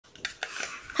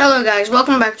Hello guys,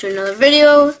 welcome back to another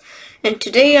video, and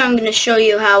today I'm going to show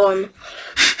you how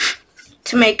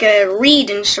to make a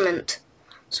reed instrument.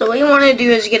 So what you want to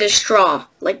do is get a straw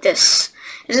like this.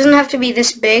 It doesn't have to be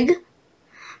this big,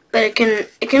 but it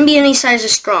can be any size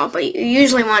of straw, but you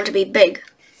usually want it to be big.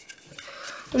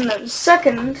 And then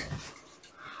second,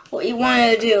 what you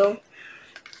want to do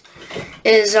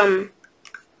is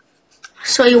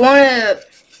so you want to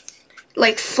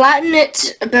like flatten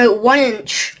it about 1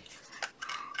 inch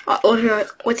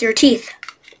with your teeth.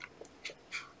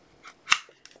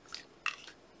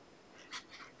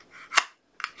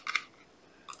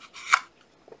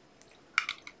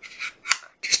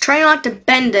 Just try not to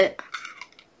bend it.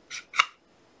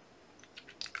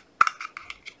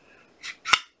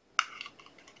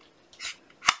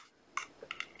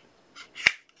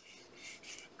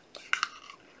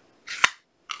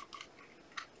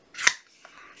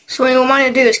 So what you want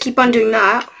to do is keep on doing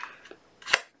that.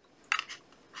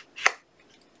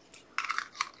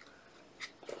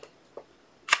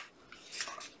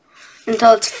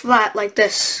 Until it's flat like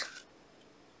this.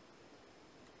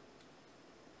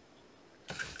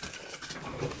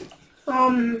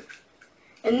 And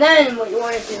then what you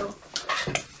want to do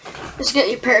is get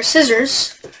your pair of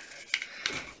scissors,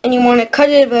 and you want to cut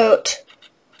it about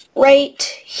right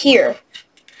here.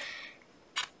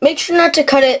 Make sure not to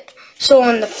cut it so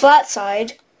on the flat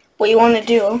side. What you want to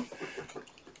do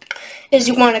is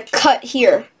you want to cut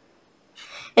here,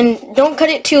 and don't cut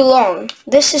it too long.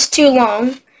 This is too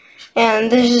long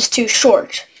and this is too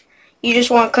short. You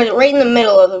just want to cut it right in the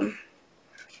middle of them.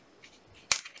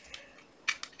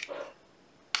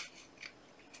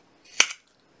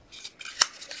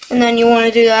 And then you want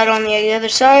to do that on the other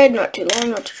side, not too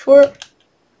long, not too short.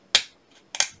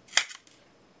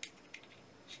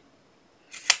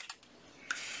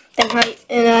 And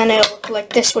then it'll look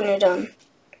like this when you're done.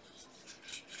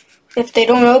 If they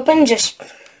don't open, just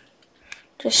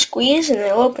squeeze and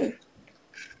they'll open.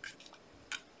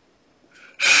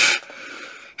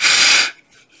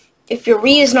 If your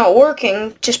reed is not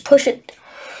working, just push it.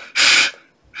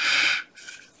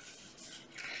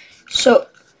 So,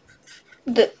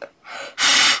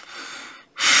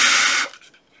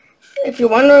 if you're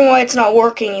wondering why it's not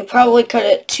working, you probably cut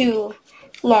it too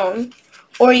long,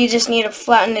 or you just need to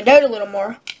flatten it out a little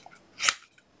more.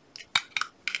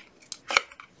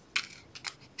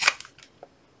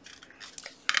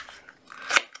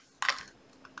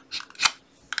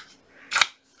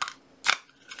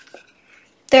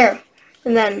 There,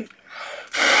 and then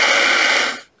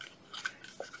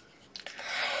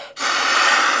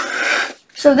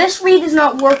so this reed is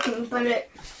not working, but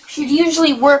it should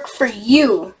usually work for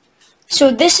you.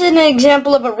 So this is an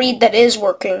example of a reed that is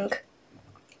working.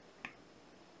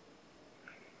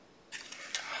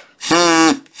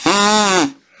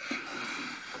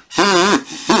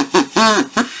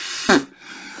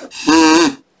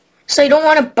 So you don't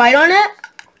want to bite on it?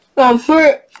 Well,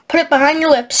 put it behind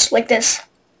your lips like this.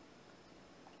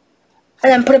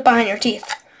 And then put it behind your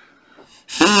teeth.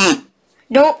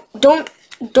 Don't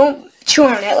chew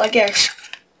on it like this.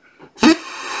 Then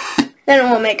it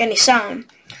won't make any sound.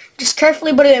 Just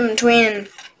carefully put it in between.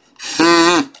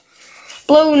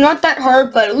 Blow not that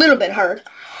hard, but a little bit hard.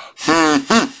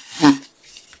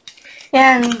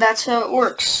 And that's how it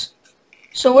works.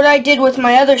 So what I did with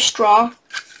my other straw,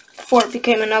 before it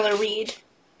became another reed,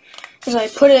 is I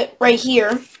put it right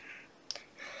here.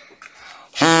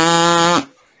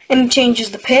 And it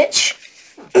changes the pitch.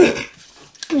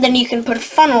 Then you can put a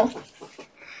funnel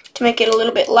to make it a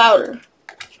little bit louder,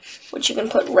 which you can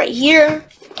put right here.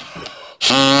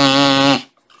 And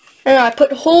I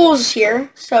put holes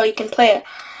here so you can play it.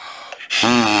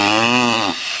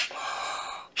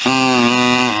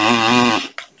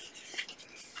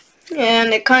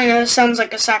 And it kind of sounds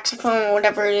like a saxophone or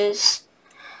whatever it is.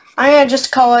 I'm gonna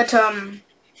just call it,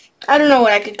 I don't know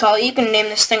what I could call it. You can name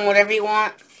this thing whatever you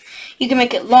want. You can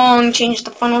make it long, change the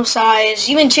funnel size,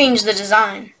 even change the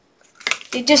design.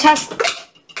 It just has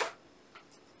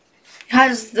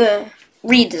the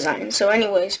reed design. So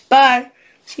anyways, bye.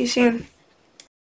 See you soon.